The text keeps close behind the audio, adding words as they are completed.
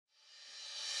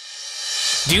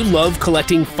Do you love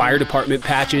collecting fire department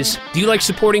patches? Do you like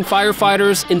supporting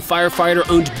firefighters and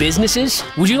firefighter-owned businesses?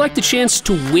 Would you like the chance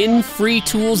to win free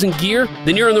tools and gear?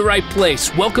 Then you're in the right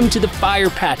place. Welcome to the Fire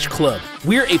Patch Club.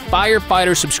 We're a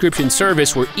firefighter subscription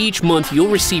service where each month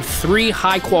you'll receive 3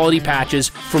 high-quality patches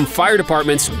from fire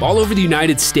departments all over the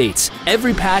United States.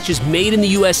 Every patch is made in the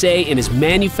USA and is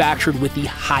manufactured with the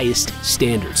highest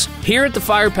standards. Here at the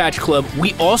Fire Patch Club,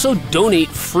 we also donate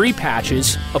free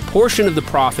patches, a portion of the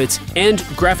profits, and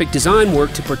graphic design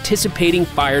work to participating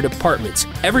fire departments.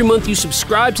 Every month you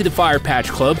subscribe to the Fire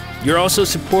Patch Club, you're also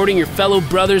supporting your fellow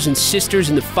brothers and sisters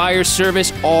in the fire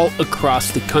service all across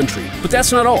the country. But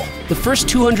that's not all. The first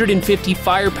 250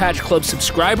 Fire Patch Club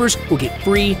subscribers will get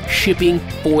free shipping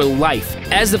for life.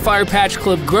 As the Fire Patch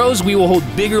Club grows, we will hold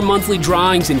bigger monthly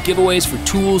drawings and giveaways for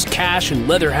tools, cash, and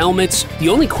leather helmets. The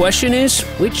only question is,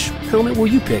 which helmet will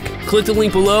you pick? Click the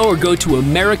link below or go to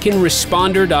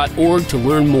AmericanResponder.org to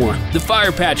learn more. The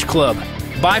Fire Patch Club.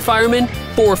 By firemen,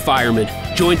 for firemen.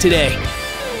 Join today.